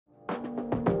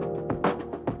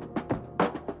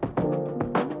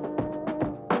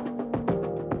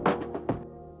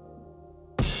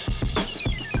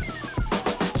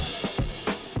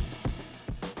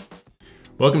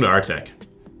Welcome to Artek.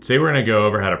 Today we're going to go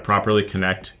over how to properly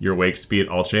connect your Wakespeed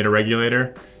alternator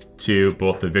regulator to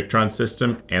both the Victron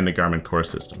system and the Garmin Core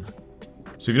System.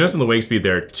 So if you notice on the Wakespeed,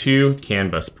 there are two CAN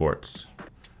bus ports.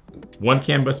 One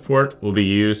CAN bus port will be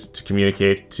used to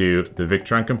communicate to the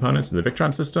Victron components in the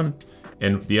Victron system,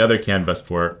 and the other CAN bus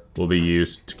port will be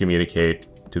used to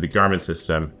communicate to the Garmin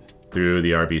system through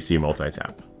the RV-C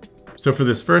Multitap. So for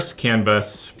this first CAN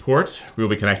bus port, we will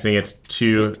be connecting it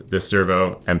to the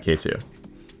Cerbo MK2.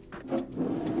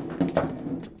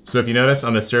 So if you notice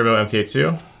on the Cerbo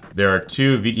MK2, there are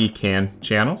two VE CAN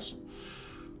channels.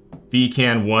 VE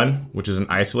CAN 1, which is an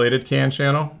isolated CAN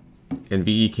channel, and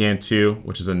VE CAN 2,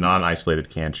 which is a non-isolated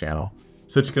CAN channel.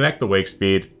 So to connect the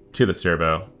Wakespeed to the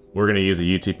Cerbo, we're going to use a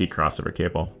UTP crossover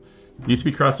cable. The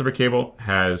UTP crossover cable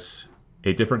has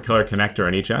a different color connector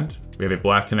on each end. We have a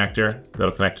black connector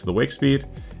that'll connect to the Wakespeed,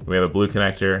 and we have a blue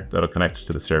connector that'll connect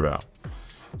to the Cerbo.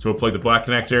 So we'll plug the black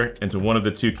connector into one of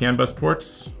the two CAN bus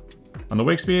ports on the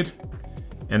Wakespeed,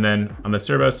 and then on the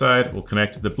Cerbo side, we'll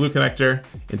connect the blue connector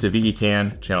into VE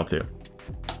CAN channel 2.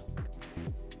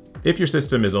 If your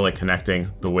system is only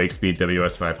connecting the Wakespeed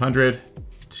WS500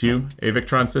 to a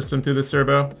Victron system through the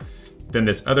Cerbo, then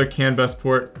this other CAN bus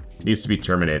port needs to be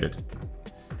terminated.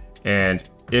 And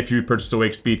if you purchase a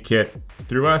Wakespeed kit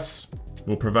through us,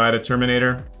 we'll provide a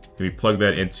terminator, and we plug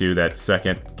that into that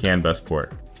second CAN bus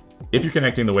port. If you're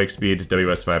connecting the Wakespeed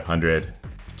WS500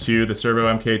 to the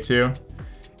Cerbo MK2,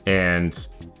 and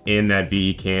in that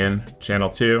VE CAN channel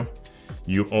 2,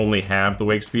 you only have the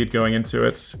Wakespeed going into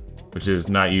it, which is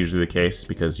not usually the case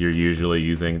because you're usually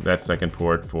using that second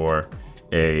port for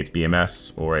a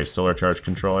BMS or a solar charge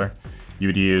controller. You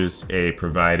would use a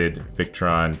provided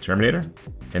Victron terminator,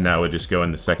 and that would just go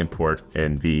in the second port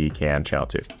in VE CAN channel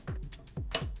 2.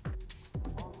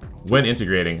 When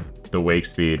integrating the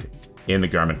Wakespeed in the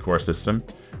Garmin Core System,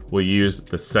 we'll use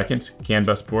the second CAN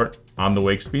bus port on the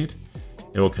Wakespeed.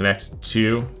 It will connect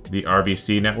to the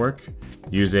RV-C network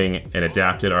using an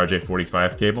adapted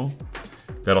RJ45 cable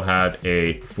that'll have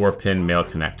a 4-pin male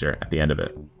connector at the end of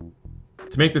it.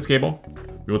 To make this cable,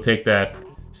 we will take that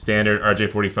standard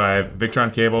RJ45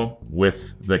 Victron cable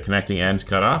with the connecting end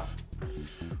cut off.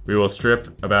 We will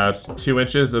strip about 2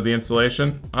 inches of the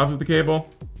insulation off of the cable.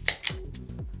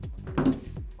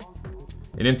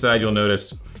 And inside you'll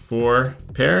notice 4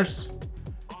 pairs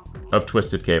of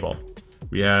twisted cable.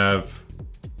 We have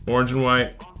orange and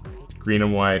white, green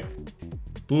and white,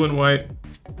 blue and white,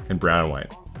 and brown and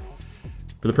white.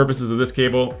 For the purposes of this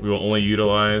cable, we will only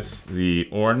utilize the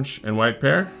orange and white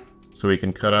pair, so we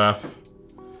can cut off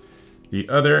the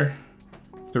other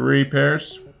 3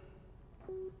 pairs.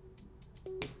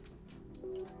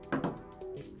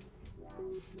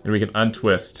 And we can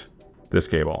untwist this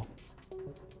cable.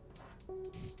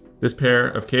 This pair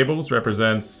of cables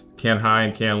represents CAN high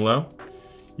and CAN low.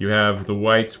 You have the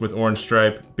white with orange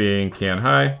stripe being CAN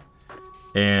high,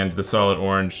 and the solid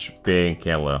orange being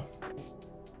CAN low.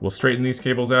 We'll straighten these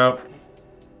cables out.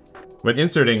 When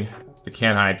inserting the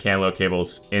CAN high and CAN low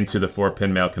cables into the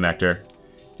 4-pin male connector,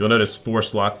 you'll notice 4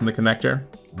 slots in the connector.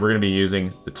 We're going to be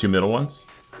using the 2 middle ones.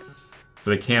 For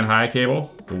the CAN high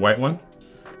cable, the white one,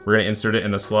 we're going to insert it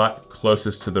in the slot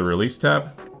closest to the release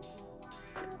tab,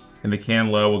 and the CAN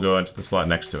low will go into the slot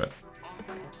next to it.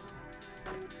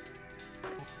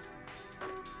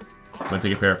 Then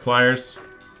take a pair of pliers,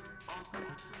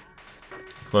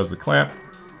 close the clamp,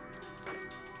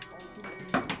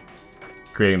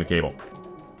 creating the cable.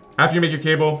 After you make your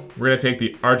cable, we're going to take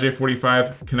the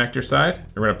RJ45 connector side,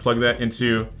 and we're going to plug that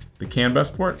into the CAN bus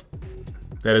port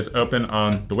that is open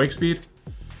on the Wakespeed,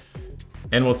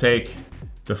 and we'll take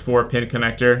the 4-pin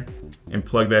connector and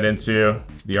plug that into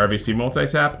the RV-C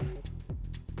Multitap.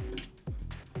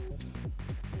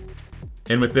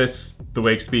 And with this, the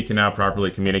Wakespeed can now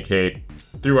properly communicate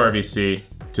through RV-C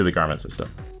to the Garmin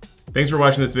system. Thanks for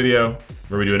watching this video,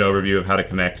 where we do an overview of how to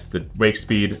connect the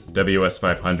Wakespeed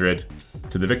WS500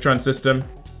 to the Victron system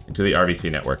and to the RV-C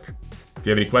network. If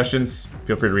you have any questions,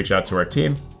 feel free to reach out to our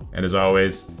team. And as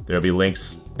always, there will be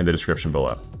links in the description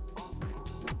below.